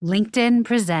LinkedIn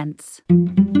presents.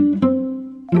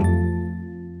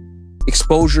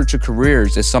 Exposure to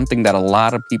careers is something that a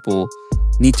lot of people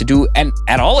need to do, and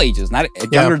at all ages, not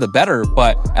younger the better,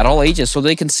 but at all ages, so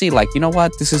they can see, like, you know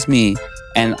what, this is me.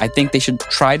 And I think they should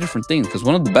try different things, because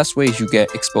one of the best ways you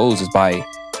get exposed is by,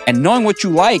 and knowing what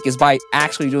you like is by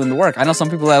actually doing the work. I know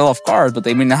some people that love cars, but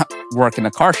they may not work in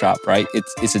a car shop, right?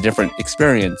 It's a different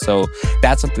experience. So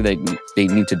that's something they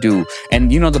need to do.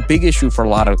 And, you know, the big issue for a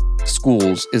lot of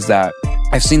schools is that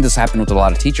I've seen this happen with a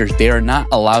lot of teachers. They are not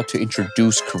allowed to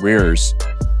introduce careers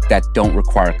that don't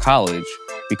require college,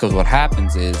 because what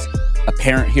happens is a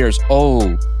parent hears,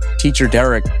 oh, Teacher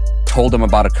Derek told them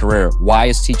about a career. Why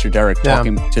is Teacher Derek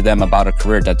talking to them about a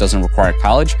career that doesn't require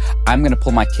college? I'm going to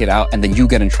pull my kid out, and then you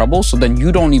get in trouble. So then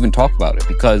you don't even talk about it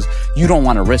because you don't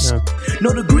want to risk.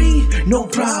 No degree, no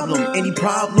problem. Any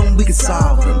problem, we can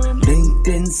solve them.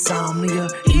 LinkedIn insomnia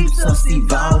keeps us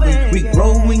evolving. We're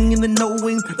growing in the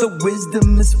knowing. The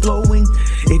wisdom is flowing.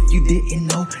 If you didn't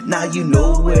know, now you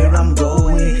know where I'm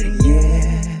going.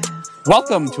 Yeah.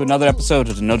 Welcome to another episode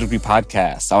of the No Degree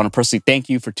Podcast. I want to personally thank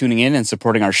you for tuning in and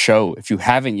supporting our show. If you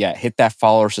haven't yet, hit that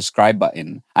follow or subscribe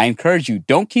button. I encourage you,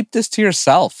 don't keep this to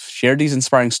yourself. Share these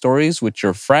inspiring stories with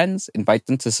your friends, invite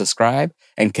them to subscribe,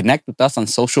 and connect with us on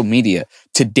social media.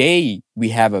 Today, we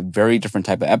have a very different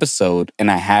type of episode,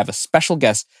 and I have a special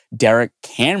guest, Derek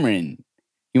Cameron.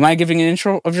 You mind giving an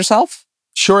intro of yourself?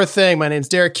 Sure thing. My name's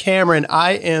Derek Cameron.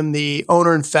 I am the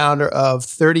owner and founder of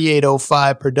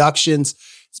 3805 Productions.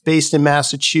 It's based in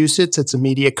Massachusetts. It's a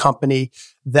media company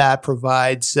that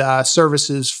provides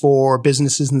services for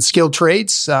businesses in the skilled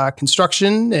trades,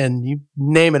 construction, and you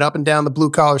name it, up and down the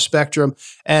blue-collar spectrum.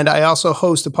 And I also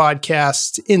host a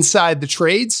podcast, Inside the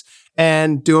Trades,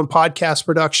 and doing podcast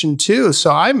production too.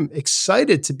 So I'm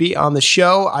excited to be on the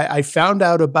show. I found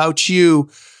out about you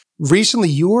recently.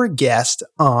 You were a guest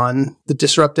on the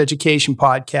Disrupt Education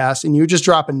podcast, and you were just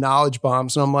dropping knowledge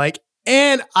bombs. And I'm like,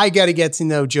 and I got to get to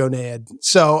know Joe Ned.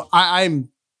 So I'm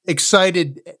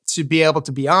excited to be able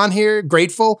to be on here,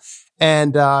 grateful.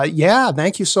 And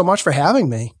thank you so much for having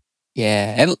me.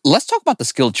 Yeah, and let's talk about the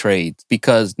skilled trades,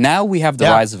 because now we have the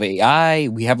rise of AI,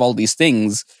 we have all these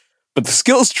things, but the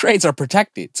skills trades are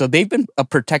protected. So they've been a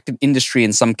protected industry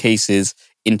in some cases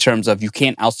in terms of you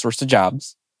can't outsource the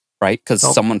jobs, right? Because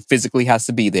someone physically has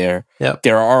to be there. Yep.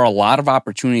 There are a lot of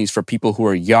opportunities for people who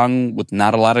are young with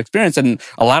not a lot of experience. And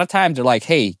a lot of times they're like,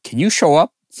 hey, can you show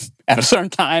up at a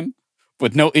certain time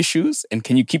with no issues? And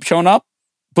can you keep showing up?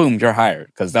 Boom, you're hired.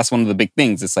 Because that's one of the big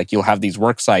things. It's like you'll have these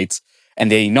work sites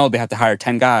and they know they have to hire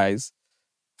 10 guys.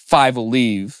 5 will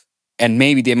leave. And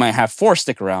maybe they might have 4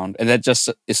 stick around. And that just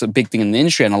is a big thing in the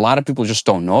industry. And a lot of people just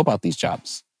don't know about these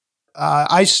jobs.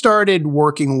 I started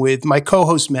working with my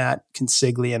co-host, Matt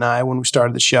Consigli, and I, when we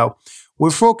started the show.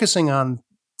 We're focusing on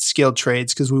skilled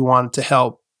trades because we wanted to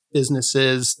help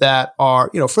businesses that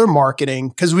are, for marketing,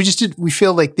 because we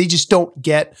feel like they just don't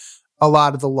get a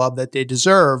lot of the love that they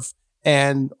deserve.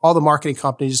 And all the marketing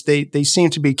companies, they seem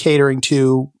to be catering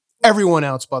to everyone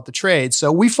else but the trade.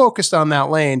 So we focused on that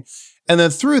lane. And then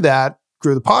through that,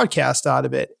 grew the podcast out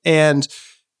of it. And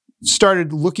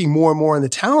started looking more and more on the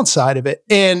talent side of it.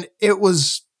 And it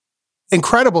was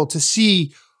incredible to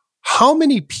see how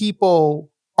many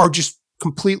people are just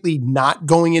completely not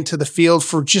going into the field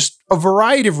for just a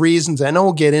variety of reasons. I know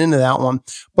we'll get into that one,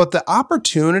 but the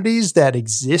opportunities that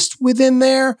exist within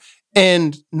there,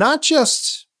 and not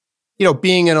just,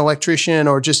 being an electrician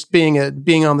or just being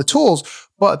on the tools,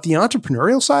 but the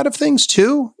entrepreneurial side of things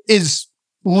too is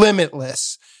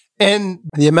limitless. And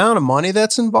the amount of money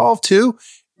that's involved too,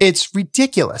 it's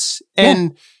ridiculous.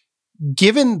 And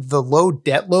given the low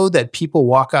debt load that people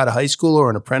walk out of high school or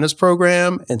an apprentice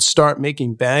program and start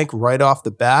making bank right off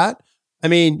the bat, I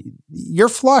mean, you're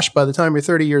flush by the time you're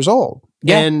 30 years old.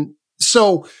 Yeah. And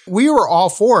so we were all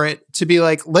for it to be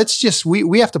like,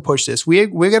 we have to push this. We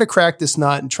got to crack this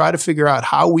nut and try to figure out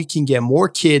how we can get more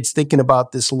kids thinking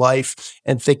about this life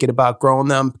and thinking about growing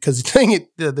them. Because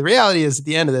the reality is, at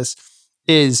the end of this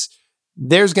is,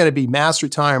 there's going to be mass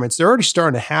retirements. They're already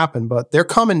starting to happen, but they're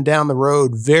coming down the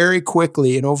road very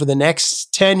quickly. And over the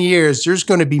next 10 years, there's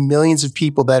going to be millions of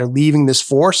people that are leaving this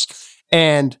force,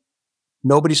 and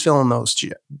nobody's filling those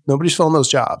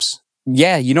jobs.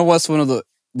 Yeah, you know what's one of the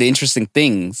interesting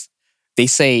things? They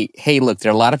say, hey, look,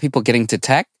 there are a lot of people getting to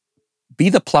tech. Be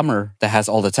the plumber that has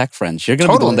all the tech friends. You're going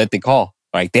to be the one that they call.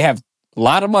 Right? They have a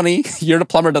lot of money, you're the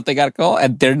plumber that they got to call,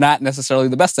 and they're not necessarily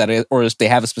the best at it, or if they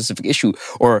have a specific issue,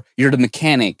 or you're the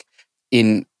mechanic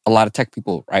in a lot of tech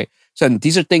people, right? So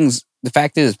these are things, the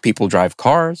fact is, people drive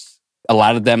cars. A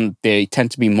lot of them, they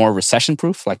tend to be more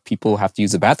recession-proof, like people have to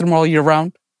use the bathroom all year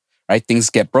round, right? Things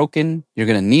get broken, you're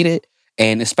going to need it.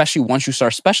 And especially once you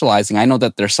start specializing, I know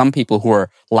that there's some people who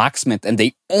are locksmith and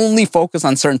they only focus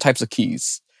on certain types of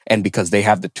keys. And because they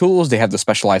have the tools, they have the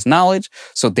specialized knowledge.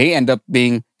 So they end up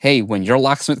being, hey, when your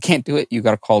locksmith can't do it, you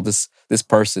got to call this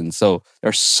person. So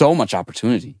there's so much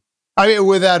opportunity. I mean,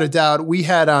 without a doubt, we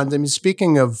had on, I mean,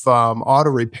 speaking of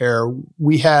auto repair,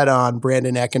 we had on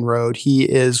Brandon Eckenrode. He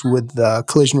is with the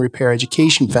Collision Repair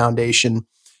Education Foundation.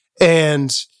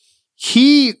 And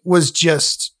he was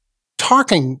just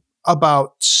talking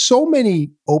about so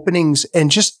many openings and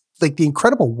just like the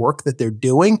incredible work that they're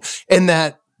doing and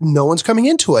that no one's coming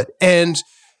into it. And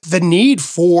the need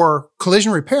for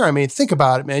collision repair. I mean, think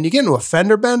about it, man. You get into a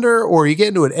fender bender or you get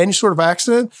into any sort of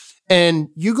accident and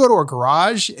you go to a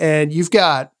garage and you've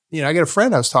got, I got a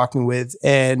friend I was talking with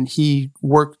and he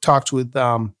talks with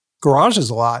garages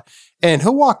a lot. And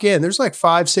he'll walk in, there's like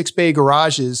 5-6 bay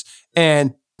garages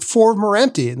and 4 of them are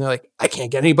empty. And they're like, I can't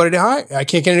get anybody to hire. I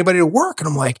can't get anybody to work. And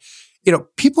I'm like,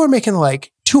 people are making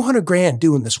like $200,000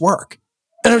 doing this work.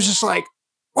 And I was just like,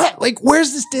 what? Like,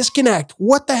 where's this disconnect?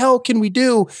 What the hell can we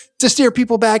do to steer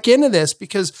people back into this?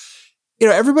 Because,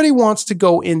 everybody wants to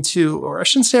go into, or I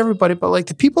shouldn't say everybody, but like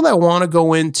the people that want to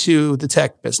go into the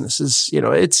tech businesses,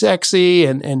 it's sexy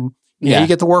and you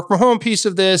get the work from home piece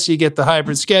of this, you get the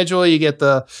hybrid schedule, you get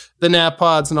the nap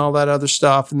pods and all that other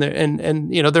stuff. And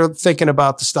they're thinking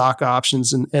about the stock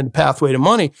options and pathway to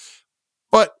money.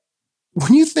 But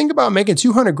when you think about making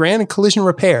 $200,000 in collision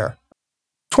repair,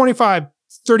 25,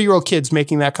 30-year-old kids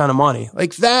making that kind of money,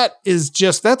 like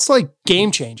that's like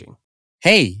game changing.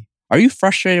 Hey, are you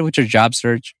frustrated with your job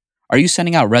search? Are you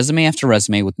sending out resume after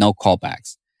resume with no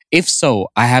callbacks? If so,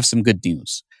 I have some good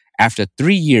news. After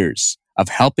 3 years of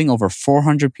helping over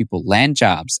 400 people land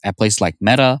jobs at places like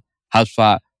Meta,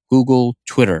 HubSpot, Google,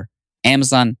 Twitter,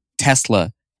 Amazon,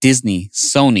 Tesla, Disney,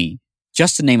 Sony,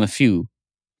 just to name a few,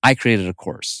 I created a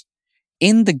course.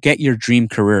 In the Get Your Dream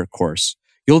Career course,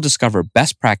 you'll discover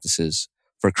best practices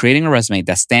for creating a resume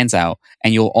that stands out,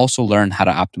 and you'll also learn how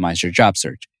to optimize your job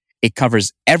search. It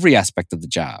covers every aspect of the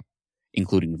job,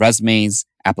 including resumes,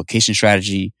 application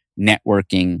strategy,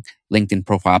 networking, LinkedIn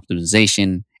profile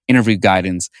optimization, interview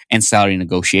guidance, and salary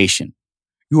negotiation.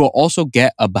 You will also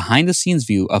get a behind-the-scenes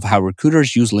view of how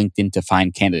recruiters use LinkedIn to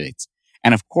find candidates.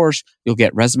 And of course, you'll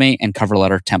get resume and cover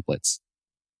letter templates.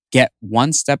 Get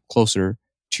one step closer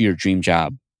to your dream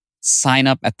job. Sign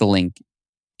up at the link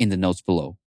in the notes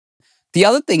below. The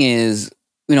other thing is,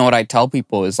 what I tell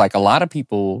people is like a lot of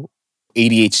people,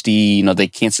 ADHD, they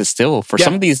can't sit still. For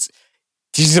some of these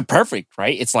are perfect,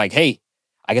 right? It's like, hey,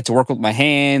 I get to work with my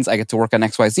hands. I get to work on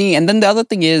XYZ. And then the other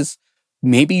thing is,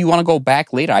 maybe you want to go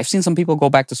back later. I've seen some people go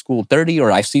back to school 30, or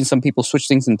I've seen some people switch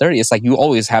things in 30. It's like you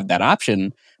always have that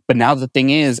option. But now the thing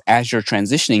is, as you're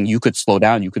transitioning, you could slow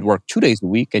down. You could work 2 days a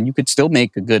week and you could still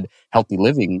make a good, healthy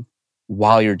living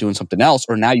while you're doing something else.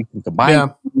 Or now you can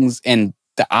combine things and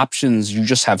the options. You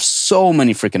just have so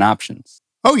many freaking options.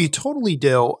 Oh, you totally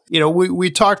do.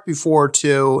 We talked before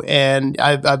too, and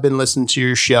I've been listening to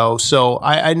your show. So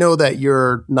I know that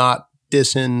you're not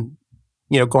dissing,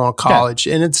 going to college.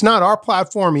 Yeah. And it's not our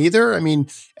platform either. I mean,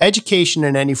 education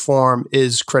in any form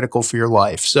is critical for your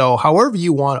life. So however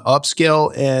you want to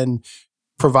upskill and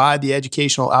provide the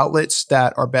educational outlets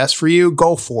that are best for you,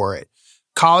 go for it.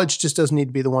 College just doesn't need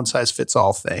to be the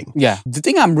one-size-fits-all thing. Yeah. The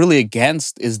thing I'm really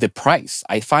against is the price.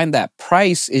 I find that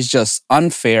price is just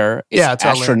unfair. It's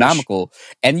astronomical.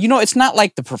 And, it's not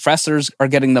like the professors are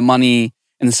getting the money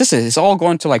and the system. It's all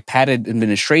going to like padded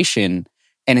administration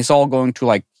and it's all going to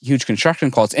like huge construction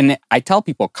costs. And I tell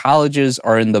people colleges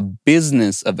are in the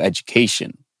business of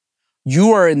education.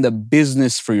 You are in the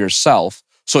business for yourself.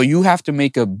 So you have to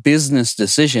make a business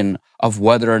decision of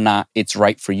whether or not it's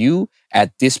right for you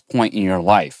at this point in your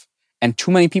life. And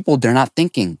too many people, they're not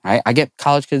thinking, right? I get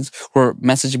college kids who are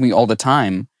messaging me all the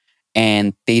time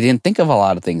and they didn't think of a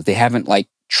lot of things. They haven't like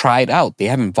tried out. They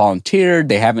haven't volunteered.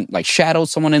 They haven't like shadowed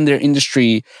someone in their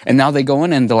industry. And now they go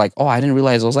in and they're like, oh, I didn't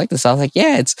realize it was like this. I was like,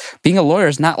 yeah, being a lawyer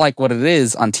is not like what it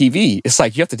is on TV. It's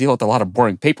like you have to deal with a lot of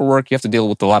boring paperwork. You have to deal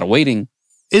with a lot of waiting.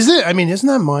 Isn't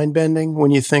that mind-bending when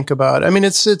you think about it? I mean,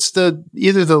 it's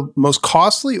either the most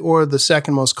costly or the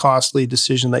second most costly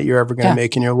decision that you're ever going to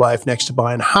make in your life next to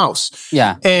buying a house.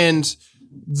 Yeah. And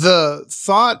the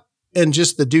thought and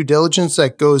just the due diligence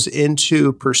that goes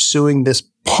into pursuing this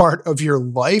part of your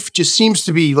life just seems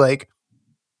to be like,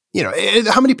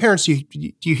 how many parents do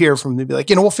you hear from? They'd be like,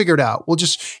 we'll figure it out. We'll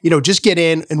just get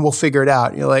in and we'll figure it out.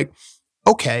 And you're like,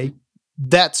 okay.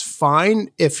 That's fine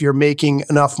if you're making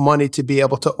enough money to be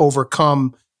able to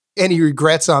overcome any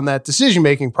regrets on that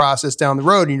decision-making process down the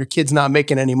road and your kid's not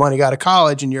making any money out of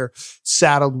college and you're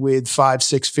saddled with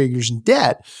 5-6 figures in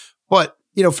debt. But,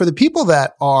 for the people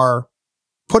that are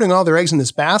putting all their eggs in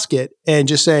this basket and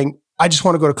just saying, I just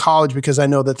want to go to college because I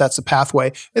know that that's the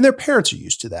pathway. And their parents are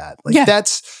used to that. Like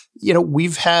that's,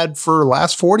 we've had for the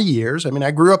last 40 years. I mean,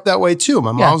 I grew up that way too.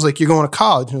 My mom was like, you're going to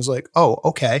college. And I was like, oh,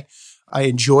 okay. I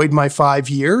enjoyed my 5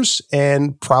 years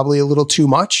and probably a little too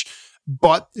much,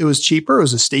 but it was cheaper. It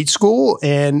was a state school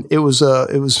and it was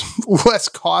less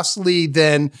costly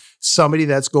than somebody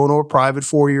that's going to a private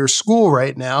 4-year school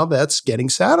right now that's getting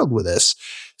saddled with this.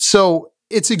 So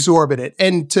it's exorbitant.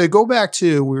 And to go back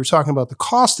to, we were talking about the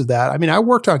cost of that. I mean, I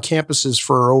worked on campuses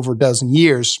for over a dozen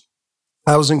years.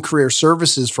 I was in career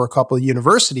services for a couple of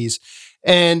universities,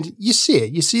 and you see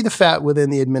it. You see the fat within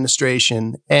the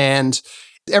administration, and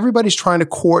everybody's trying to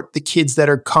court the kids that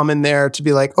are coming there to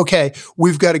be like, okay,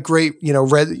 we've got a great,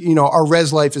 our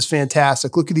res life is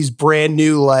fantastic. Look at these brand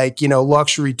new,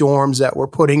 luxury dorms that we're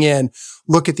putting in.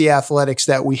 Look at the athletics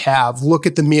that we have. Look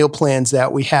at the meal plans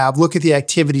that we have. Look at the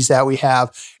activities that we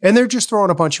have. And they're just throwing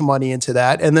a bunch of money into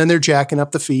that. And then they're jacking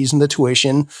up the fees and the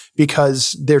tuition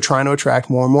because they're trying to attract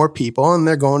more and more people, and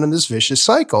they're going in this vicious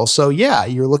cycle. So yeah,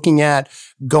 you're looking at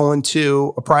going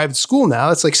to a private school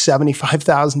now. It's like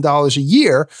 $75,000 a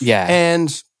year. Yeah.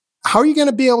 And how are you going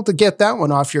to be able to get that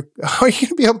one off how are you going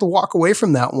to be able to walk away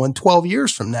from that one 12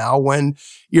 years from now when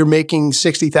you're making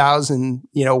 60,000,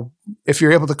 if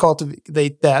you're able to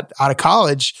cultivate that out of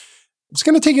college, it's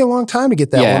going to take you a long time to get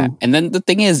that one. And then the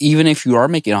thing is, even if you are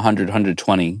making 100,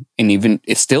 120, and even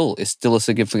it's still a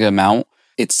significant amount,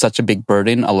 it's such a big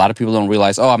burden. A lot of people don't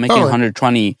realize, I'm making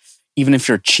 120, even if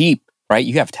you're cheap, right?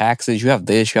 You have taxes, you have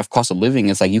this, you have cost of living.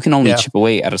 It's like you can only chip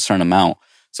away at a certain amount.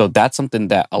 So that's something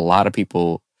that a lot of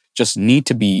people just need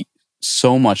to be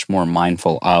so much more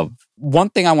mindful of. One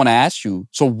thing I want to ask you,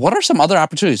 so what are some other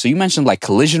opportunities? So you mentioned like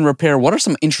collision repair. What are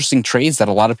some interesting trades that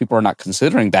a lot of people are not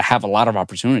considering that have a lot of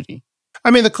opportunity?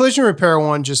 I mean, the collision repair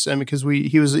one, because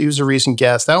he was a recent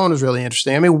guest. That one was really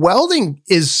interesting. I mean, welding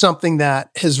is something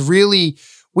that has really,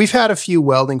 we've had a few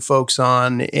welding folks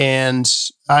on, and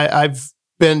I've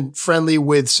been friendly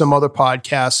with some other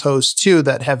podcast hosts too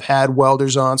that have had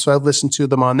welders on. So I've listened to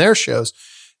them on their shows.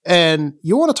 And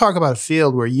you want to talk about a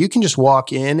field where you can just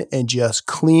walk in and just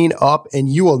clean up and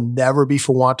you will never be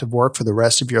for want of work for the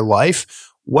rest of your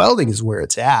life. Welding is where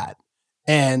it's at.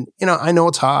 And, I know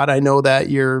it's hot. I know that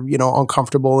you're,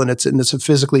 uncomfortable and it's a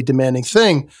physically demanding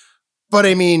thing. But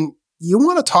I mean, you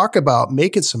want to talk about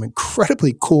making some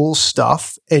incredibly cool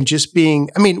stuff and just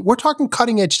we're talking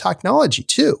cutting edge technology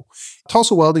too.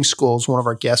 Tulsa Welding School is one of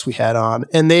our guests we had on,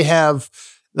 and they have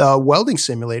the welding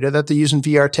simulator that they're using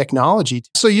VR technology.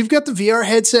 So you've got the VR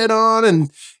headset on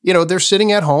and, they're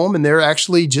sitting at home and they're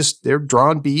actually they're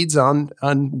drawing beads on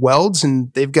welds,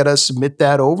 and they've got to submit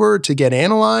that over to get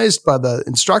analyzed by the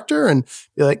instructor and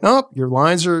be like, nope, your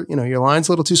line's a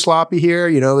little too sloppy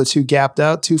here. They're too gapped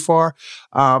out too far.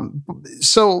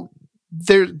 So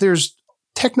there's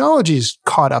technology's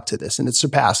caught up to this and it's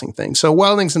surpassing things. So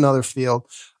welding's another field.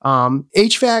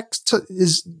 HVAC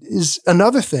is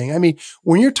another thing. I mean,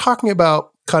 when you're talking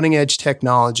about cutting edge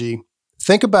technology,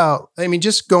 think about,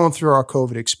 just going through our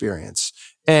COVID experience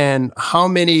and how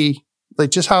many,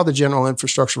 just how the general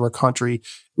infrastructure of our country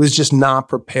was just not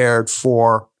prepared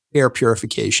for air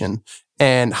purification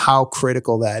and how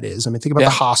critical that is. Think about the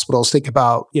hospitals, think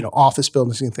about, office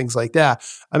buildings and things like that.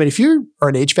 If you are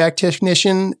an HVAC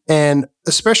technician, and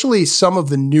especially some of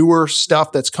the newer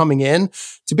stuff that's coming in,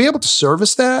 to be able to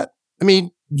service that,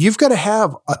 you've got to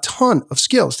have a ton of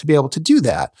skills to be able to do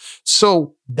that.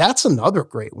 So that's another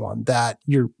great one that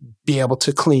you'll be able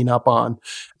to clean up on.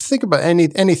 Think about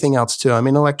anything else too.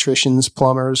 Electricians,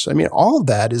 plumbers, all of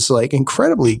that is like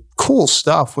incredibly cool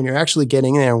stuff when you're actually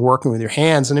getting in there and working with your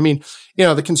hands. And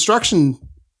the construction,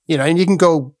 and you can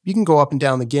go up and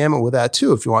down the gamut with that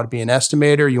too. If you want to be an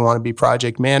estimator, you want to be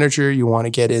project manager, you want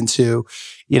to get into,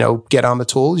 get on the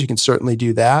tools, you can certainly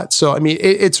do that. So,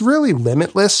 it's really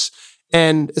limitless.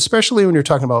 And especially when you're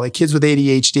talking about like kids with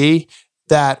ADHD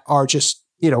that are just,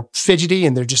 fidgety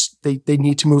and they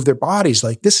need to move their bodies.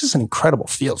 Like this is an incredible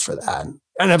field for that.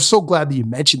 And I'm so glad that you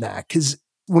mentioned that, because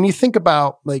when you think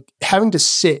about like having to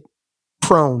sit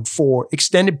prone for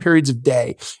extended periods of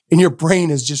day and your brain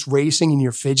is just racing and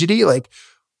you're fidgety, like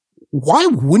why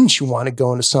wouldn't you want to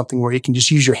go into something where you can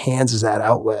just use your hands as that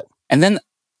outlet? And then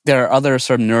there are other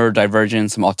sort of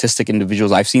neurodivergent, some autistic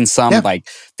individuals. I've seen some like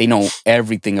they know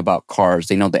everything about cars.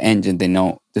 They know the engine. They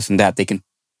know this and that. They can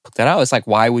put that out. It's like,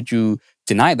 why would you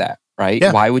deny that, right?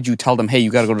 Yeah. Why would you tell them, hey, you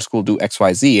got to go to school, do X,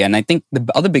 Y, Z? And I think the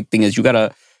other big thing is you got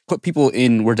to put people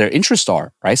in where their interests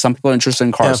are, right? Some people are interested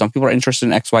in cars. Some people are interested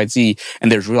in X, Y, Z.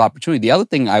 And there's real opportunity. The other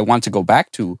thing I want to go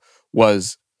back to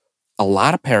was a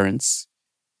lot of parents,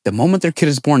 the moment their kid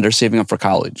is born, they're saving up for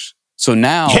college. So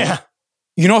now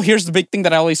Here's the big thing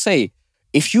that I always say.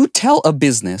 If you tell a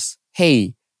business,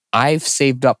 hey, I've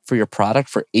saved up for your product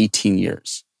for 18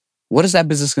 years, what is that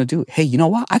business going to do? Hey, you know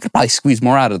what? I could probably squeeze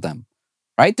more out of them,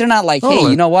 right? They're not like, hey,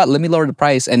 you know what? Let me lower the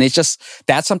price. And it's just,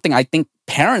 that's something I think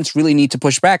parents really need to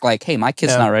push back. Like, hey, my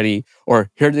kid's not ready,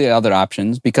 or here are the other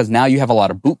options, because now you have a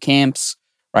lot of boot camps,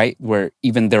 right? Where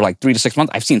even they're like 3 to 6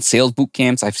 months. I've seen sales boot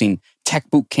camps. I've seen tech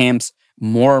boot camps.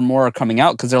 More and more are coming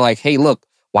out because they're like, hey, look,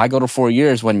 why go to 4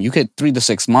 years when you get 3 to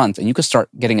 6 months and you could start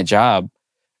getting a job?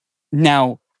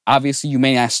 Now, obviously, you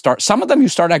may not start. Some of them you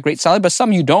start at great salary, but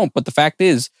some you don't. But the fact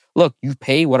is, look, you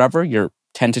pay whatever, your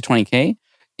 10 to 20K.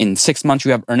 In 6 months,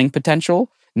 you have earning potential.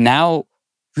 Now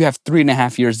you have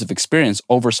 3.5 years of experience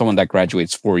over someone that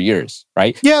graduates 4 years,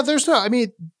 right? Yeah,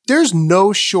 there's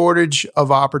no shortage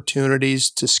of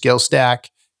opportunities to skill stack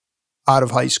out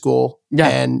of high school. Yeah.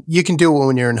 And you can do it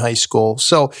when you're in high school.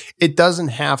 So it doesn't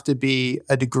have to be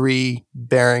a degree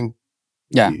bearing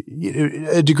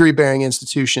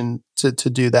institution to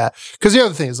do that. Because the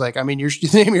other thing is like, I mean, your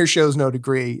name of your show is No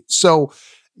Degree. So,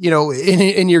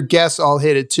 and your guests all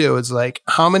hit it too. It's like,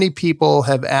 how many people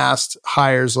have asked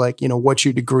hires like, what's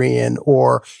your degree in,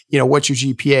 or, what's your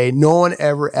GPA? No one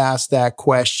ever asked that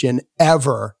question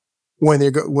ever when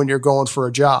you're going for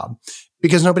a job,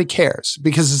 because nobody cares.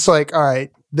 Because it's like, all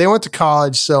right, they went to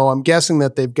college, so I'm guessing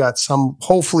that they've got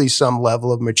hopefully some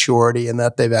level of maturity, and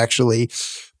that they've actually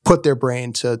put their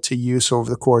brain to use over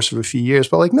the course of a few years.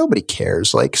 But like, nobody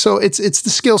cares. Like, so it's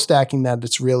the skill stacking that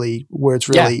it's really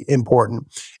important.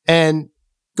 And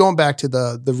going back to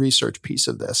the research piece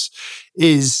of this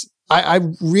is, I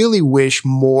really wish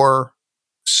more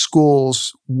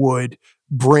schools would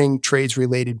bring trades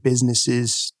related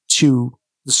businesses to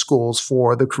the schools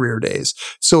for the career days.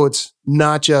 So it's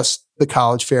not just the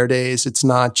college fair days. It's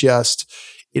not just,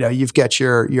 you've got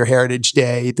your heritage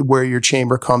day where your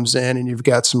chamber comes in and you've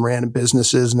got some random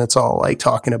businesses and it's all like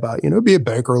talking about, be a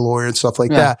banker, lawyer and stuff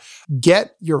like that.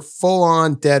 Get your full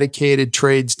on dedicated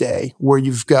trades day where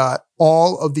you've got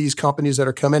all of these companies that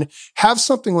are coming. Have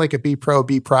something like a Be Pro,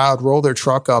 Be Proud, roll their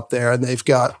truck up there, and they've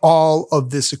got all of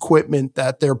this equipment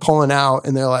that they're pulling out,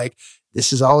 and they're like,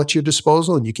 this is all at your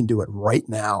disposal and you can do it right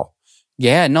now.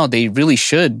 Yeah, no, they really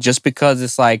should, just because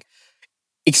it's like,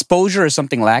 exposure is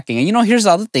something lacking. And here's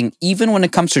the other thing. Even when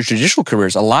it comes to traditional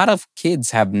careers, a lot of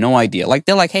kids have no idea. Like,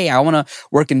 they're like, hey, I want to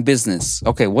work in business.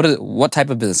 Okay, what type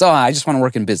of business? Oh, I just want to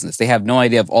work in business. They have no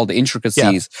idea of all the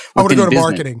intricacies. I want to go to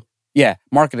marketing. Yeah,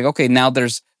 marketing. Okay, now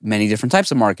there's many different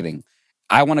types of marketing.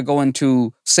 I want to go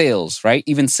into sales, right?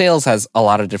 Even sales has a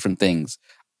lot of different things.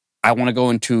 I want to go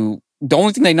into, the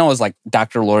only thing they know is like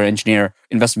doctor, lawyer, engineer,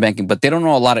 investment banking, but they don't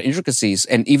know a lot of intricacies.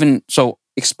 And even so,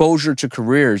 exposure to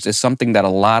careers is something that a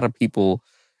lot of people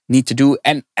need to do,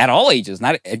 and at all ages,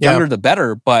 not younger the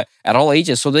better, but at all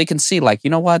ages, so they can see like,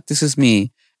 what, this is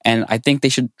me. And I think they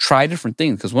should try different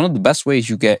things, because one of the best ways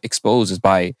you get exposed is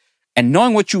by, and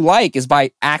knowing what you like is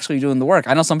by actually doing the work.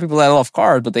 I know some people that love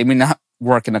cars, but they may not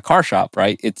work in a car shop,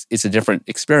 right? It's a different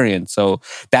experience. So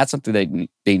that's something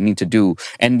they need to do.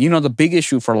 And the big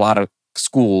issue for a lot of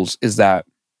schools is that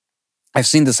I've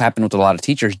seen this happen with a lot of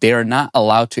teachers. They are not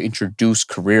allowed to introduce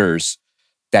careers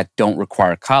that don't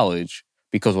require college,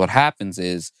 because what happens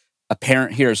is a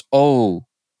parent hears, oh,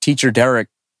 Teacher Derek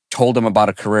told them about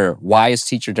a career. Why is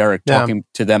Teacher Derek talking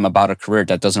to them about a career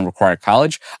that doesn't require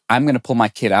college? I'm going to pull my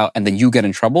kid out, and then you get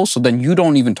in trouble. So then you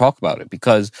don't even talk about it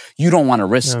because you don't want to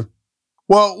risk. Yeah.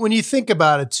 Well, when you think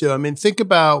about it too, I mean, think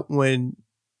about when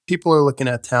people are looking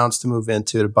at towns to move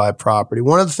into to buy property.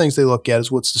 One of the things they look at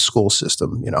is, what's the school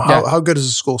system? How good is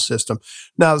the school system?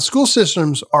 Now, the school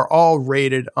systems are all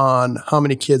rated on how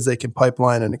many kids they can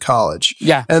pipeline into college.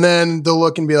 Yeah. And then they'll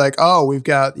look and be like, oh, we've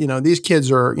got, these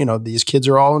kids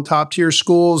are all in top tier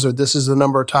schools, or this is the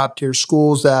number of top tier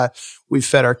schools that we've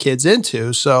fed our kids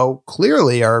into. So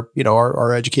clearly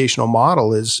our educational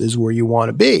model is where you want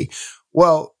to be.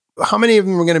 Well, how many of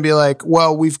them are going to be like,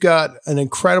 well, we've got an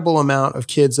incredible amount of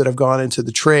kids that have gone into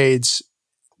the trades.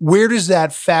 Where does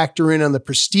that factor in on the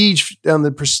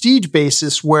prestige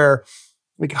basis, where,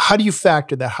 like, how do you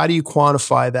factor that? How do you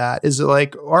quantify that? Is it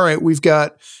like, all right, we've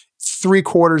got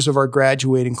 3/4 of our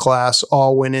graduating class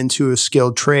all went into a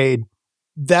skilled trade.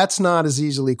 That's not as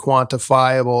easily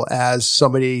quantifiable as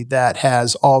somebody that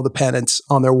has all the pennants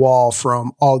on their wall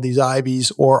from all these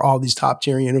Ivies or all these top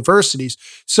tier universities.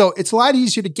 So it's a lot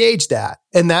easier to gauge that.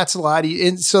 And that's a lot.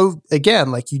 And so again,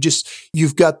 like,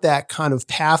 you've got that kind of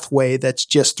pathway that's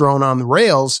just thrown on the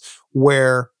rails,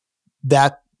 where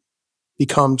that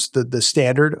becomes the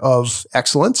standard of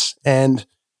excellence and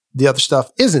the other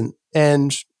stuff isn't.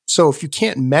 And so if you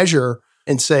can't measure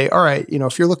and say, all right,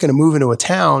 if you're looking to move into a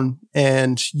town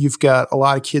and you've got a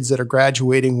lot of kids that are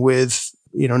graduating with,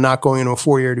 not going into a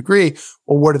 4-year degree,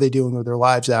 well, what are they doing with their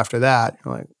lives after that?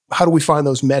 Like, how do we find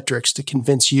those metrics to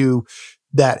convince you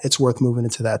that it's worth moving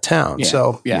into that town? Yeah,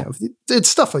 So yeah. It's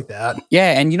stuff like that.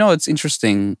 Yeah. And what's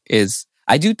interesting is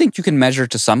I do think you can measure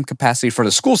to some capacity for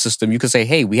the school system. You could say,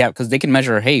 hey, because they can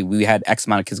measure, hey, we had X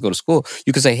amount of kids go to school.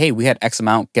 You could say, hey, we had X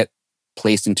amount get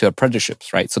placed into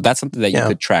apprenticeships, right? So that's something that you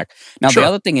could track. Now, Sure. the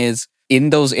other thing is, in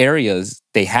those areas,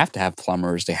 they have to have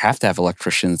plumbers, they have to have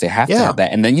electricians, they have to have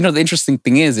that. And then, the interesting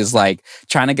thing is like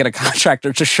trying to get a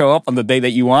contractor to show up on the day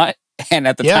that you want and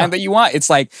at the time that you want. It's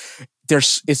like,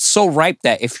 it's so ripe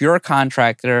that if you're a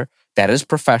contractor that is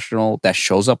professional, that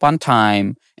shows up on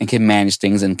time and can manage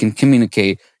things and can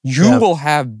communicate, you will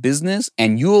have business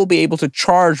and you will be able to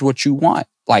charge what you want.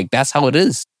 Like, that's how it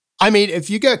is. I mean, if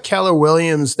you got Keller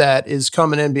Williams that is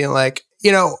coming in being like,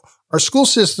 our school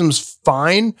system's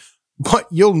fine, but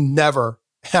you'll never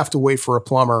have to wait for a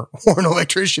plumber or an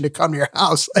electrician to come to your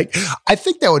house. Like, I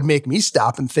think that would make me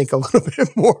stop and think a little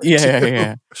bit more.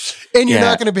 Yeah. And you're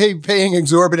not going to be paying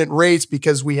exorbitant rates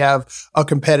because we have a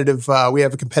competitive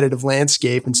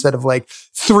landscape instead of like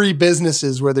 3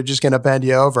 businesses where they're just going to bend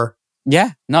you over.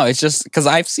 Yeah, no, it's just because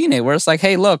I've seen it where it's like,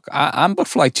 hey, look, I'm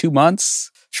booked for like 2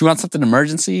 months. If you want something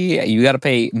emergency, you got to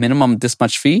pay minimum this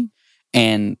much fee.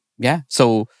 And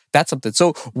so that's something.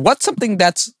 So what's something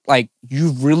that's like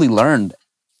you've really learned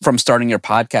from starting your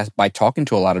podcast by talking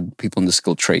to a lot of people in the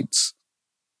skilled trades?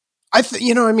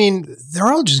 They're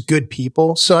all just good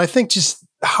people. So I think just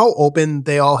how open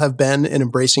they all have been in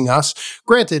embracing us.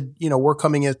 Granted, we're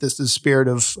coming at this in the spirit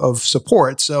of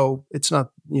support. So it's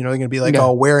not, they're going to be like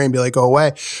all wary and be like, go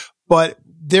away. But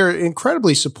they're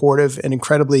incredibly supportive and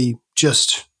incredibly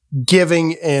just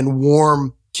giving and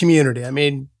warm community. I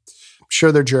mean, I'm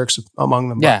sure there are jerks among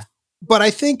them. Yeah. But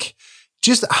I think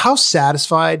just how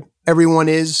satisfied everyone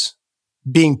is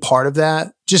being part of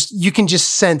that. You can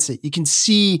just sense it. You can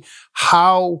see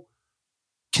how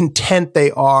content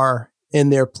they are in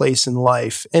their place in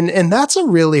life. And that's a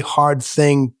really hard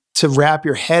thing to wrap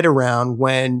your head around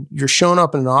when you're showing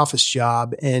up in an office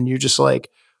job and you're just like,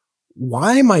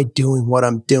 why am I doing what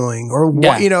I'm doing? Or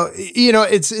what,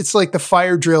 it's like the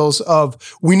fire drills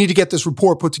of, we need to get this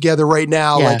report put together right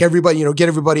now. Yeah. Like everybody, get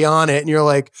everybody on it. And you're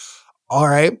like, all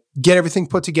right, get everything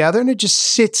put together. And it just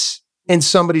sits in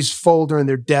somebody's folder in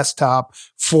their desktop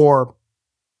for,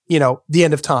 the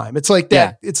end of time. It's like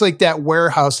that. Yeah. It's like that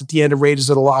warehouse at the end of Raiders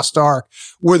of the Lost Ark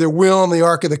where they're wheeling the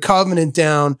Ark of the Covenant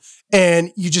down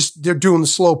and they're doing the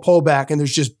slow pullback and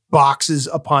there's just boxes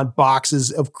upon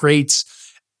boxes of crates.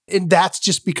 And that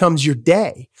just becomes your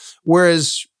day.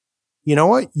 Whereas, you know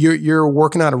what? You're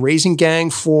working on a raising gang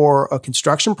for a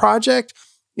construction project.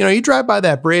 You drive by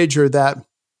that bridge or that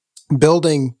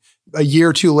building a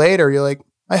year or 2 later, you're like,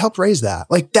 I helped raise that.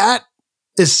 Like that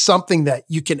is something that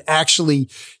you can actually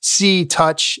see,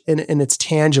 touch, and it's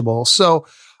tangible. So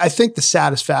I think the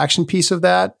satisfaction piece of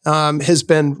that has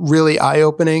been really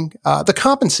eye-opening. The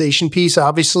compensation piece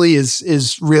obviously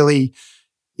is really,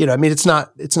 it's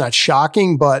not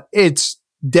shocking, but it's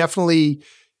definitely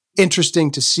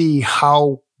interesting to see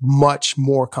how much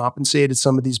more compensated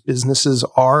some of these businesses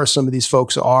are, some of these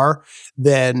folks are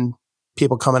than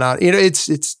people coming out.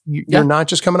 You're not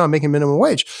just coming out making minimum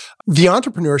wage. The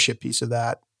entrepreneurship piece of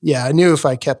that. Yeah, I knew if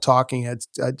I kept talking,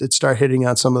 I'd start hitting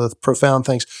on some of the profound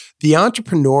things. The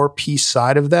entrepreneur piece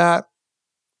side of that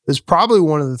is probably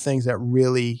one of the things that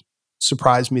really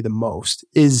surprised me the most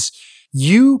is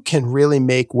you can really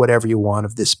make whatever you want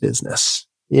of this business.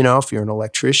 If you're an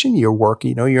electrician, you're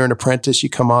working, you're an apprentice, you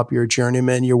come up, you're a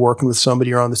journeyman, you're working with somebody,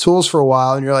 you're on the tools for a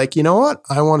while, and you're like, you know what?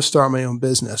 I want to start my own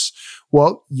business.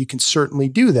 Well, you can certainly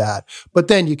do that, but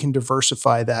then you can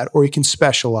diversify that or you can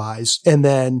specialize. And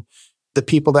then the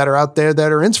people that are out there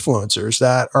that are influencers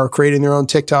that are creating their own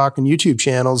TikTok and YouTube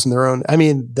channels and their own,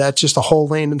 that's just a whole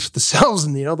lane into themselves.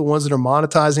 And, the ones that are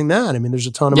monetizing that, there's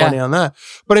a ton of money on that.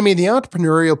 But the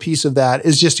entrepreneurial piece of that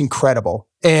is just incredible.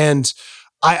 And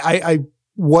I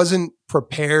wasn't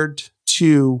prepared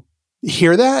to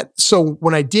hear that. So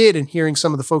when I did, and hearing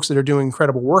some of the folks that are doing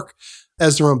incredible work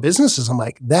as their own businesses, I'm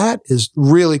like, that is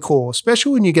really cool,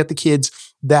 especially when you get the kids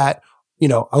that,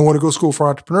 I want to go to school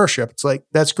for entrepreneurship. It's like,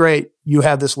 that's great. You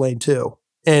have this lane too.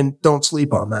 And don't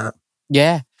sleep on that.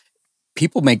 Yeah.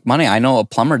 People make money. I know a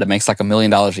plumber that makes like $1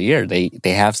 million a year. They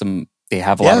have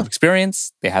a lot of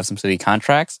experience. They have some city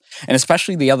contracts. And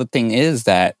especially the other thing is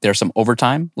that there's some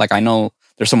overtime. Like I know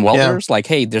there's some welders like,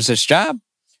 hey, there's this job.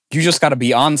 You just got to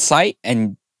be on site.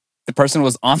 And the person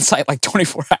was on site like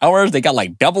 24 hours. They got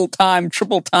like double time,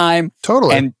 triple time.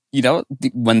 Totally. And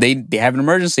when they have an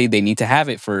emergency, they need to have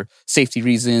it for safety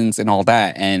reasons and all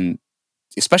that. And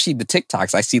especially the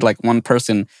TikToks, I see like one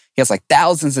person, he has like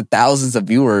thousands and thousands of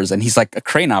viewers, and he's like a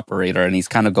crane operator, and he's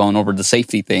kind of going over the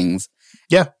safety things.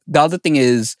 Yeah. The other thing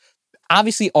is,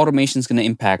 obviously, automation is going to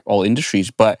impact all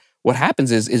industries, but what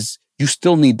happens is you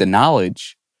still need the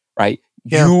knowledge, right?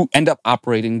 Yeah. You end up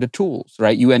operating the tools,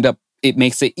 right? It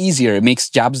makes it easier. It makes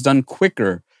jobs done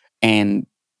quicker. And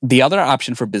the other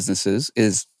option for businesses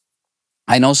is,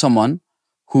 I know someone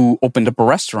who opened up a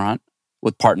restaurant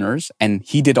with partners, and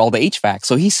he did all the HVAC.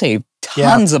 So he saved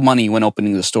tons of money when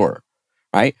opening the store,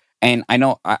 right? And I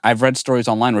know I've read stories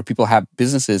online where people have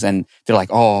businesses and they're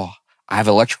like, oh, I have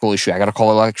an electrical issue. I got to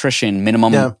call an electrician,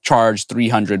 minimum charge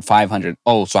 $300, $500.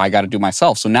 Oh, so I got to do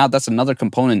myself. So now that's another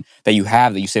component that you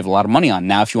have that you save a lot of money on.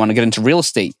 Now, if you want to get into real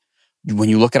estate, when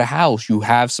you look at a house, you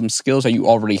have some skills that you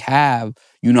already have.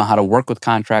 You know how to work with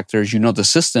contractors. You know the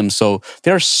system. So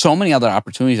there are so many other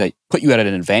opportunities that put you at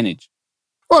an advantage.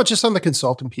 Well, just on the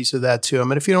consulting piece of that too. I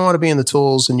mean, if you don't want to be in the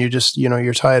tools and you're just,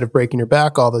 you're tired of breaking your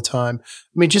back all the time.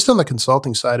 I mean, just on the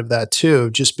consulting side of that too,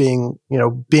 just being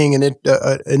an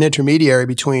intermediary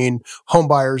between home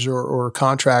buyers or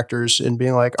contractors and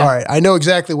being like, all right, I know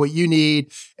exactly what you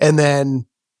need. And then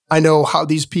I know how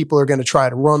these people are going to try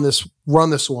to run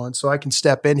this one. So I can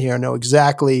step in here and know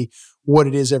exactly what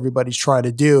it is everybody's trying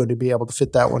to do and to be able to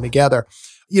fit that one together.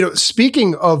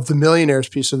 Speaking of the millionaires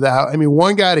piece of that, I mean,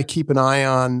 one guy to keep an eye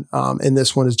on in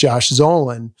this one is Josh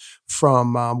Zolan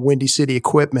from Windy City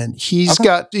Equipment. He's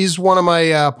one of my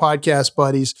podcast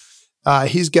buddies.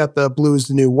 He's got the Blue is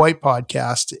the New White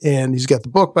podcast, and he's got the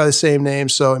book by the same name.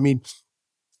 So, I mean,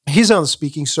 he's on the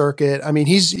speaking circuit. I mean,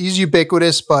 he's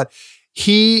ubiquitous, but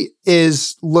he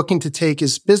is looking to take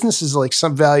his business is like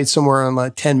valued somewhere on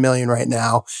like 10 million right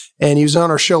now. And he was on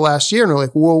our show last year and we're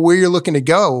like, well, where you're looking to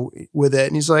go with it?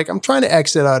 And he's like, I'm trying to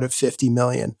exit out at 50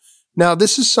 million. Now,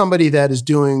 this is somebody that is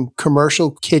doing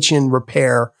commercial kitchen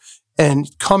repair and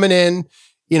coming in,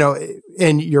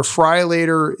 and your fry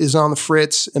later is on the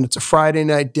fritz and it's a Friday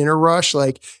night dinner rush.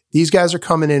 Like these guys are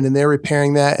coming in and they're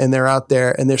repairing that and they're out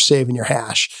there and they're saving your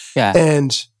hash. Yeah.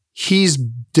 And he's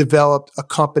developed a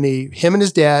company. Him and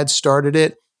his dad started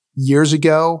it years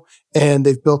ago, and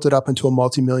they've built it up into a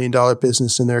multi-million-dollar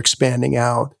business, and they're expanding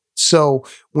out. So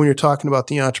when you're talking about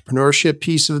the entrepreneurship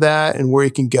piece of that and where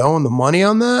you can go and the money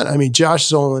on that, I mean, Josh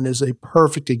Zolan is a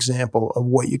perfect example of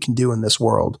what you can do in this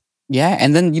world. Yeah.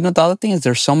 And then, the other thing is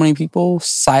there's so many people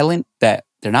silent that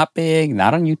they're not big,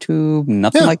 not on YouTube,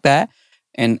 nothing like that,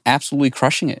 and absolutely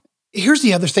crushing it. Here's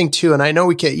the other thing too, and I know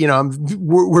we can't,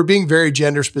 we're being very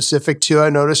gender specific too. I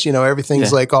notice,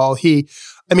 everything's like all he.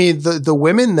 I mean, the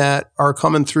women that are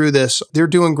coming through this, they're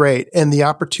doing great. And the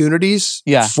opportunities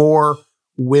for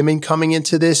women coming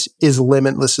into this is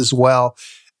limitless as well.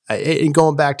 And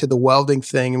going back to the welding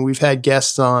thing, and we've had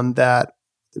guests on that,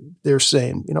 they're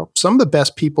saying, some of the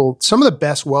best people, some of the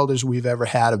best welders we've ever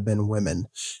had have been women.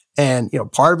 And,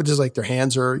 part of it is like their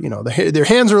hands are, their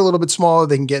hands are a little bit smaller.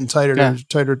 They can get in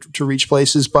tighter to reach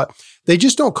places, but they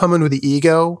just don't come in with the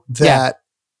ego that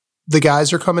the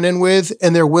guys are coming in with,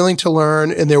 and they're willing to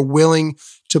learn and they're willing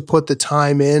to put the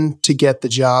time in to get the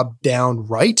job down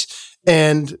right.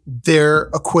 And they're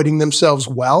acquitting themselves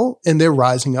well, and they're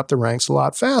rising up the ranks a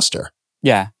lot faster.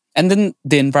 Yeah. And then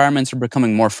the environments are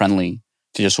becoming more friendly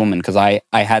to just women. Cause I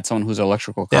had someone who's an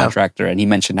electrical contractor, and he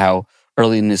mentioned how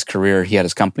early in his career, he had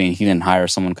his company and he didn't hire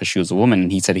someone because she was a woman.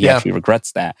 And he said he actually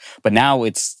regrets that. But now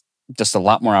it's just a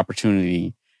lot more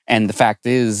opportunity. And the fact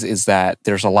is that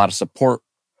there's a lot of support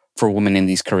for women in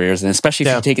these careers. And especially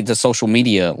if you take it to social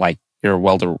media, like you're a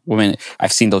welder woman,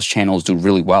 I've seen those channels do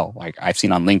really well. Like I've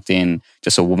seen on LinkedIn,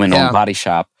 just a woman-owned body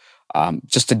shop,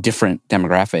 just a different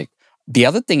demographic. The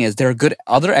other thing is there are good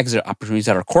other exit opportunities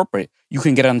that are corporate. You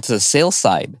can get onto the sales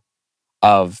side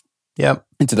of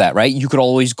into that, right? You could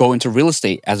always go into real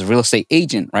estate as a real estate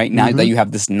agent, right? Now that you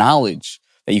have this knowledge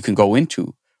that you can go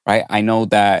into, right? I know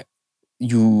that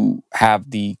you have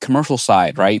the commercial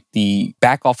side, right? The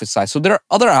back office side. So there are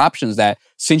other options that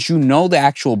since you know the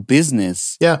actual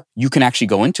business, you can actually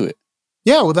go into it.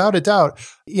 Yeah, without a doubt.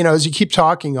 As you keep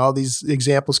talking, all these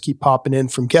examples keep popping in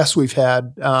from guests we've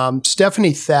had.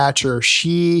 Stephanie Thatcher,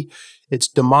 it's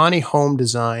Damani Home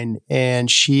Design, and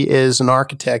she is an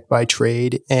architect by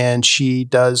trade, and she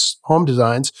does home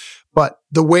designs. But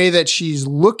the way that she's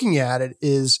looking at it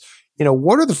is,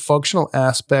 what are the functional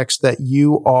aspects that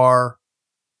you are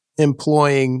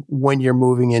employing when you're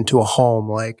moving into a home?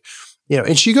 Like,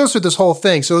 and she goes through this whole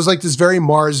thing. So it was like this very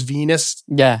Mars Venus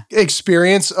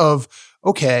experience of,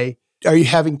 okay, are you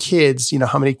having kids?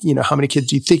 How many kids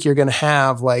do you think you're going to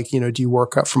have? Like, do you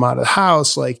work up from out of the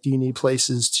house? Like, do you need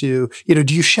places to,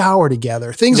 do you shower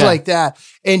together? Things like that.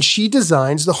 And she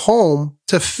designs the home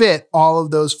to fit all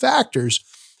of those factors.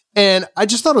 And I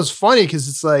just thought it was funny because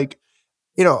it's like,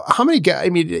 how many guys,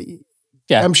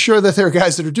 I'm sure that there are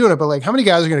guys that are doing it, but like, how many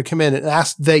guys are going to come in and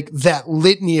ask that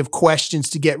litany of questions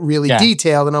to get really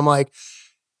detailed? And I'm like,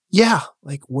 yeah,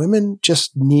 like women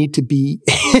just need to be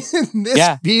in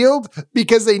this field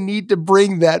because they need to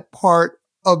bring that part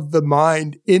of the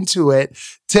mind into it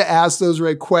to ask those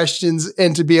right questions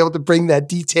and to be able to bring that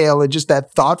detail and just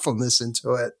that thoughtfulness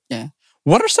into it. Yeah.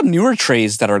 What are some newer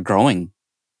trades that are growing?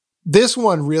 This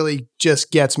one really just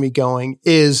gets me going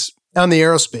is on the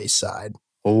aerospace side.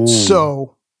 Oh.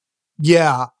 So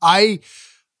yeah, I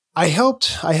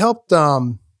helped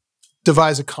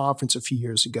devise a conference a few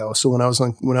years ago. So when I was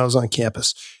on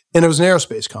campus, and it was an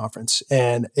aerospace conference,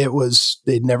 and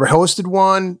they'd never hosted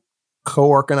one.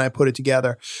 Coworker and I put it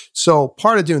together. So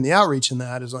part of doing the outreach in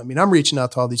that is, I'm reaching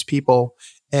out to all these people,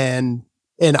 and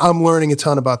I'm learning a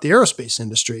ton about the aerospace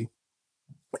industry.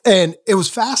 And it was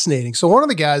fascinating. So one of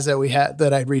the guys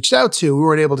that I'd reached out to, we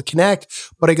weren't able to connect,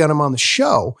 but I got him on the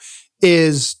show,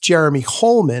 is Jeremy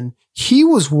Holman. He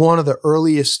was one of the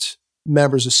earliest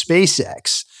members of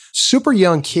SpaceX. Super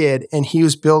young kid, and he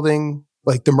was building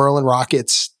like the Merlin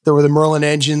rockets. There were the Merlin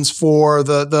engines for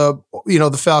the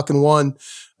Falcon 1.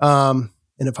 And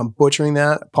if I'm butchering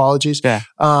that, apologies. Yeah.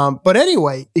 But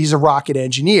anyway, he's a rocket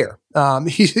engineer.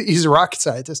 He's a rocket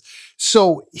scientist.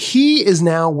 So he is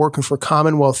now working for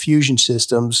Commonwealth Fusion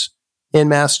Systems in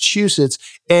Massachusetts,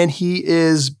 and he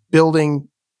is building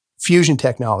fusion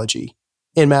technology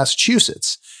in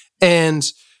Massachusetts.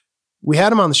 And we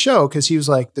had him on the show because he was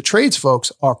like, the trades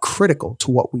folks are critical to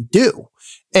what we do.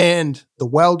 And the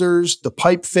welders, the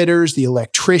pipe fitters, the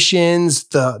electricians,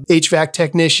 the HVAC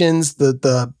technicians,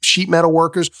 the sheet metal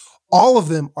workers, all of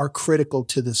them are critical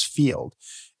to this field.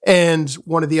 And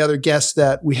one of the other guests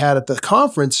that we had at the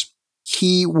conference,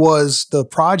 he was the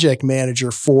project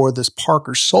manager for this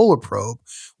Parker solar probe,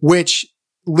 which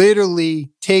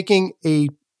literally taking a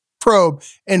probe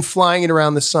and flying it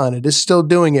around the sun. It is still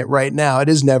doing it right now. It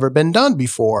has never been done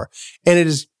before. And it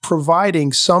is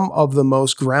providing some of the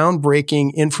most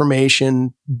groundbreaking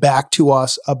information back to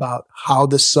us about how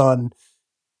the sun,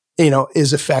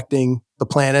 is affecting the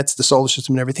planets, the solar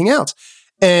system, and everything else.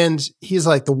 And he's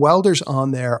like, the welders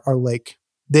on there are like,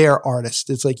 they're artists.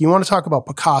 It's like, you want to talk about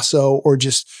Picasso or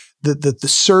just the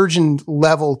surgeon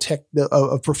level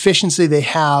of proficiency they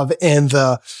have and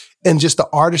just the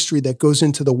artistry that goes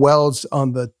into the welds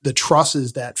on the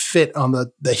trusses that fit on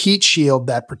the heat shield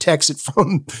that protects it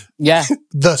from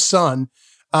the sun.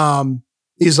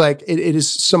 He's like, it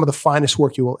is some of the finest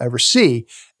work you will ever see.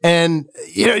 And,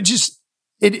 it just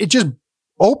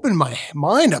opened my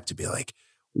mind up to be like,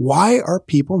 why are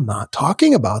people not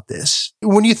talking about this?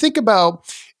 When you think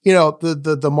about,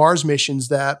 the Mars missions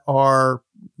that are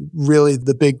really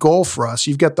the big goal for us,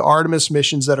 you've got the Artemis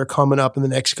missions that are coming up in the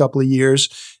next couple of years,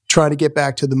 trying to get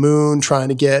back to the moon, trying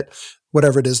to get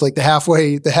whatever it is, like the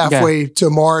halfway to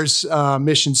Mars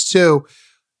missions too.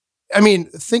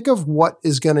 Think of what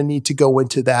is going to need to go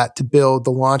into that to build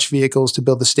the launch vehicles, to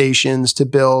build the stations, to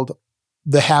build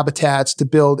the habitats, to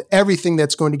build everything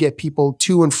that's going to get people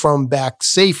to and from back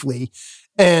safely,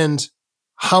 and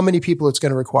how many people it's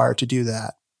going to require to do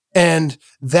that. And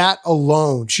that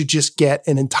alone should just get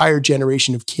an entire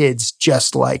generation of kids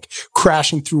just like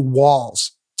crashing through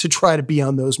walls to try to be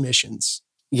on those missions.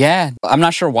 Yeah. I'm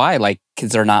not sure why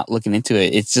kids are not looking into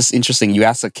it. It's just interesting. You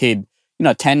ask a kid,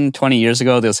 10, 20 years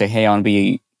ago, they'll say, hey, I want to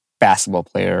be a basketball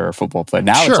player or a football player.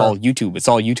 Now It's all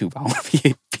YouTube. I want to be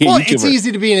a YouTuber. It's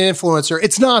easy to be an influencer.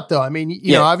 It's not though.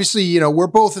 Obviously, we're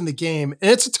both in the game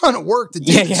and it's a ton of work to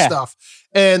do this stuff.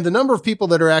 And the number of people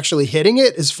that are actually hitting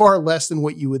it is far less than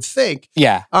what you would think.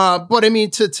 Yeah. But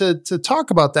to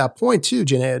talk about that point too,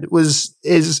 Junaid,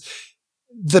 is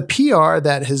the PR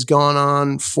that has gone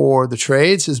on for the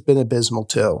trades has been abysmal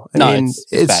too.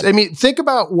 Think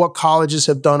about what colleges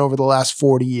have done over the last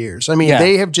 40 years.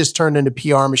 They have just turned into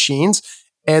PR machines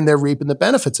and they're reaping the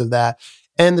benefits of that.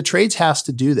 And the trades has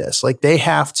to do this. Like they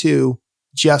have to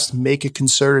just make a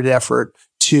concerted effort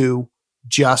to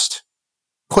just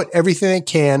put everything they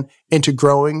can into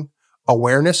growing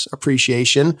awareness,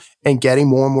 appreciation, and getting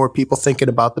more and more people thinking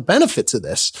about the benefits of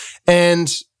this.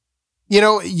 And,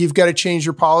 you've got to change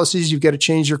your policies. You've got to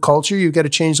change your culture. You've got to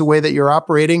change the way that you're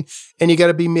operating. And you got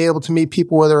to be able to meet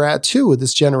people where they're at too with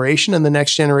this generation and the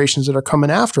next generations that are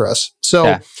coming after us.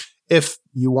 So if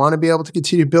you want to be able to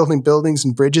continue building buildings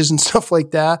and bridges and stuff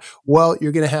like that, well,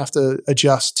 you're going to have to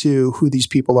adjust to who these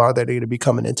people are that are going to be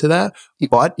coming into that.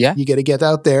 But you got to get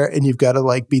out there and you've got to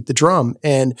like beat the drum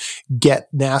and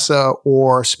get NASA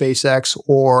or SpaceX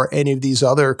or any of these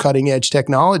other cutting edge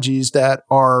technologies that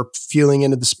are fueling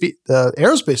into the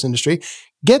aerospace industry.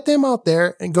 Get them out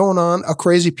there and going on a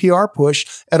crazy PR push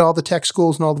at all the tech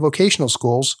schools and all the vocational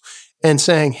schools and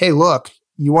saying, hey, look,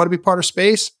 you want to be part of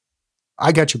space?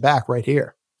 I got your back right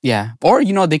here. Yeah. Or,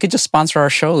 they could just sponsor our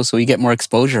show so we get more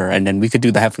exposure and then we could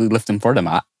do the heavy lifting for them.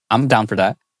 I'm down for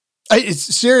that.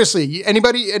 Seriously,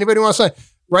 anybody wants to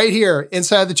right here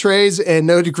inside the trades and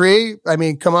no degree? I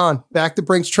mean, come on, back the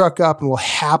Brinks truck up and we'll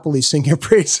happily sing your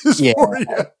praises for you.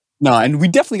 No, and we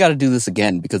definitely got to do this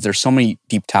again because there's so many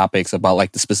deep topics about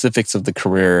like the specifics of the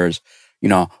careers.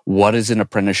 What is an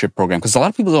apprenticeship program? Because a lot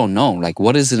of people don't know, like,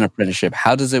 what is an apprenticeship?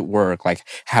 How does it work? Like,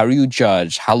 how are you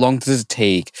judged? How long does it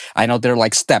take? I know there are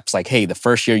like steps, like, hey, the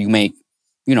first year you make,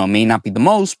 may not be the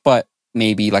most, but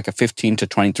maybe like a $15 to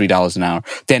 $23 an hour.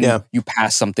 Then you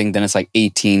pass something, then it's like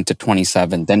 18 to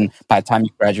 27. Then by the time you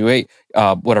graduate,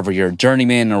 whatever your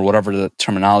journeyman or whatever the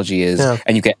terminology is,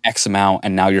 and you get X amount,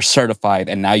 and now you're certified,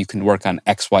 and now you can work on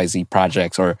XYZ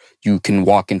projects, or you can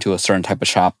walk into a certain type of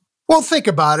shop. Well, think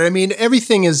about it. I mean,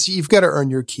 everything is, you've got to earn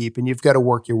your keep and you've got to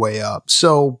work your way up.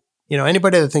 So,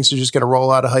 anybody that thinks they're just going to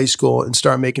roll out of high school and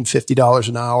start making $50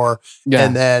 an hour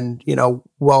and then,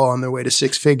 well on their way to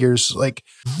six figures, like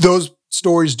those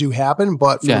stories do happen.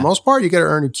 But for the most part, you got to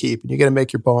earn your keep and you got to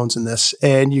make your bones in this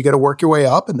and you got to work your way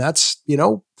up. And that's,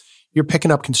 you're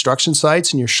picking up construction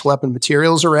sites and you're schlepping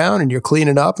materials around and you're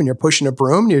cleaning up and you're pushing a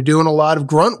broom and you're doing a lot of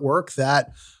grunt work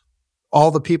that all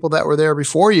the people that were there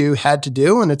before you had to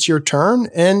do, and it's your turn,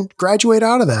 and graduate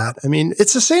out of that. I mean,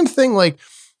 it's the same thing like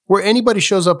where anybody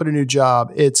shows up at a new job.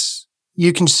 It's,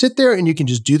 you can sit there and you can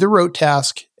just do the rote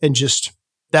task and just,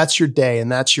 that's your day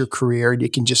and that's your career. And you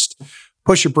can just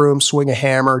push a broom, swing a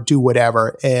hammer, do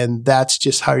whatever. And that's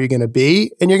just how you're going to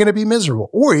be. And you're going to be miserable.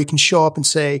 Or you can show up and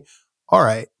say, all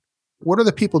right, what are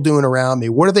the people doing around me?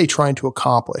 What are they trying to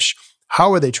accomplish?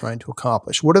 How are they trying to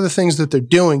accomplish? What are the things that they're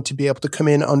doing to be able to come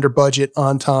in under budget,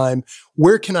 on time?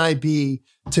 Where can I be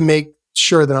to make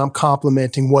sure that I'm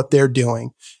complementing what they're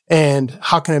doing? And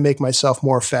how can I make myself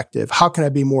more effective? How can I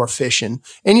be more efficient?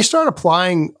 And you start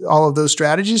applying all of those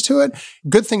strategies to it,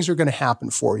 good things are going to happen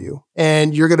for you.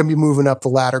 And you're going to be moving up the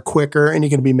ladder quicker and you're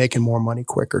going to be making more money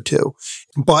quicker too.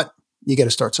 But you got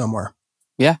to start somewhere.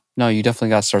 Yeah, no, you definitely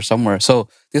got to start somewhere. So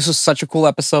this was such a cool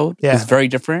episode. Yeah. It's very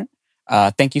different.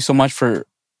 Thank you so much for,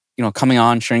 coming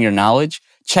on, sharing your knowledge.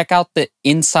 Check out the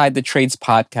Inside the Trades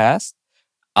podcast.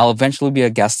 I'll eventually be a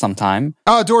guest sometime.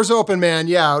 Oh, doors open, man.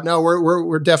 Yeah, no,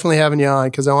 we're definitely having you on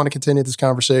because I want to continue this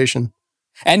conversation.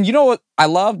 And you know what I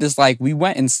loved is like we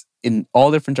went in all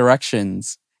different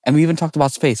directions. And we even talked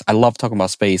about space. I love talking about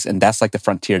space, and that's like the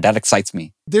frontier. That excites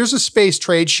me. There's a space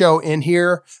trade show in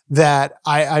here that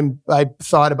I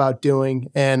thought about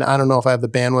doing, and I don't know if I have the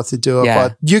bandwidth to do it,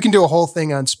 but you can do a whole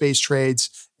thing on space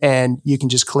trades, and you can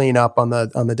just clean up on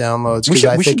the downloads.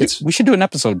 We should do an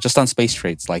episode just on space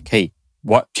trades. Like, hey,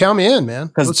 what? Count me in,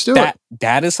 man. Let's do it.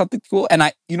 That is something cool. And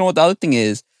what the other thing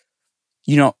is,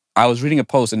 I was reading a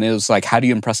post, and it was like, how do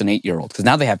you impress an 8-year-old? Because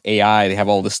now they have AI, they have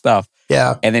all this stuff.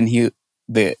 Yeah. And then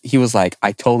he was like,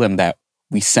 I told them that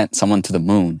we sent someone to the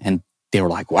moon, and they were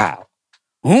like, wow,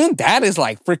 that is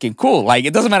like freaking cool. Like,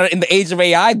 it doesn't matter in the age of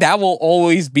AI, that will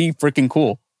always be freaking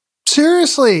cool.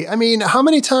 Seriously. I mean, how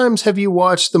many times have you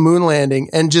watched the moon landing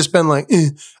and just been like,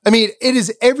 I mean, it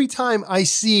is every time I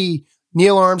see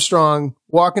Neil Armstrong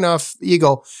walking off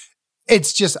Eagle,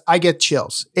 it's just, I get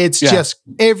chills. It's just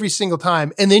every single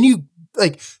time. And then you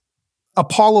like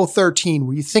Apollo 13,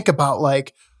 where you think about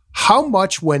like, how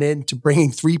much went into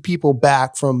bringing 3 people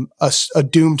back from a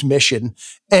doomed mission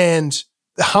and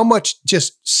how much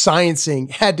just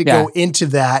sciencing had to go into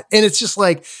that. And it's just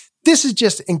like, this is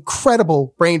just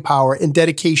incredible brain power and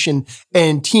dedication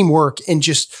and teamwork. And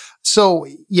just, so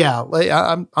like,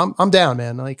 I'm down,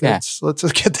 man. Like, let's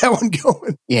get that one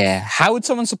going. Yeah. How would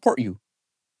someone support you?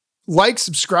 Like,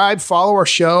 subscribe, follow our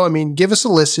show. I mean, give us a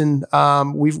listen.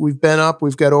 We've been up.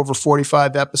 We've got over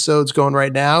 45 episodes going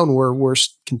right now, and we're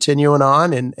continuing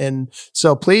on. And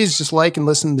so please just like and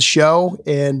listen to the show.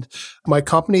 And my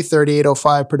company,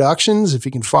 3805 Productions, if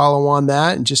you can follow on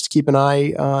that and just keep an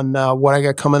eye on what I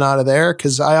got coming out of there,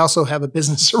 because I also have a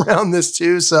business around this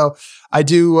too. So I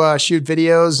do shoot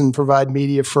videos and provide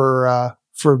media for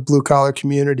blue collar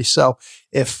community. So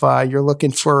if you're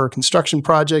looking for a construction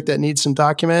project that needs some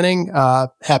documenting,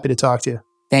 happy to talk to you.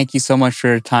 Thank you so much for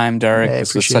your time, Derek. Hey,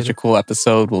 this was such a cool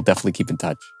episode. We'll definitely keep in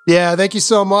touch. Yeah, thank you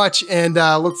so much. And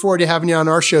look forward to having you on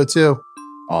our show too.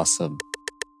 Awesome.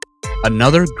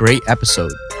 Another great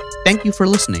episode. Thank you for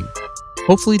listening.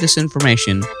 Hopefully this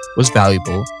information was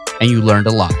valuable and you learned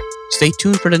a lot. Stay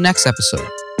tuned for the next episode.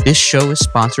 This show is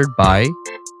sponsored by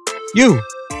you.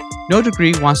 No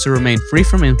Degree wants to remain free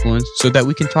from influence so that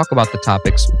we can talk about the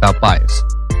topics without bias.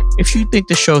 If you think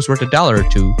the show is worth $1 or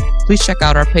 $2, please check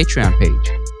out our Patreon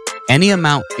page. Any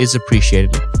amount is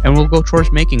appreciated and will go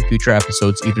towards making future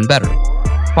episodes even better.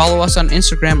 Follow us on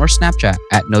Instagram or Snapchat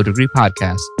at No Degree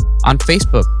Podcast, on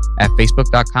Facebook at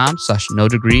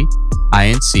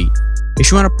facebook.com/NoDegreeINC. If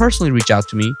you want to personally reach out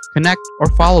to me, connect or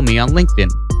follow me on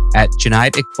LinkedIn at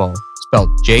Junaid Iqbal, spelled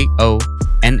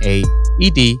Jonaed,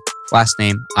 last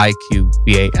name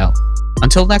Iqbal.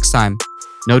 Until next time,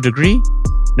 no degree,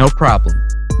 no problem.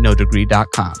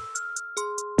 NoDegree.com.